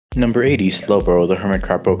Number 80, Slowbro, the Hermit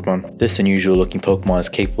crab Pokemon. This unusual looking Pokemon is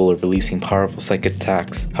capable of releasing powerful psychic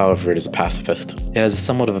attacks, however it is a pacifist. It has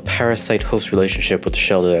somewhat of a parasite-host relationship with the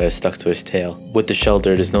shelter that is stuck to its tail. With the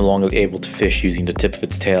shelter, it is no longer able to fish using the tip of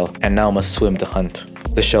its tail, and now must swim to hunt.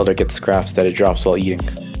 The shelter gets scraps that it drops while eating.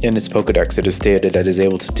 In its Pokedex, it is stated that it is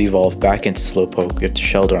able to devolve back into Slowpoke if the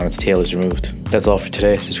shelter on its tail is removed. That's all for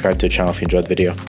today. Subscribe to the channel if you enjoyed the video.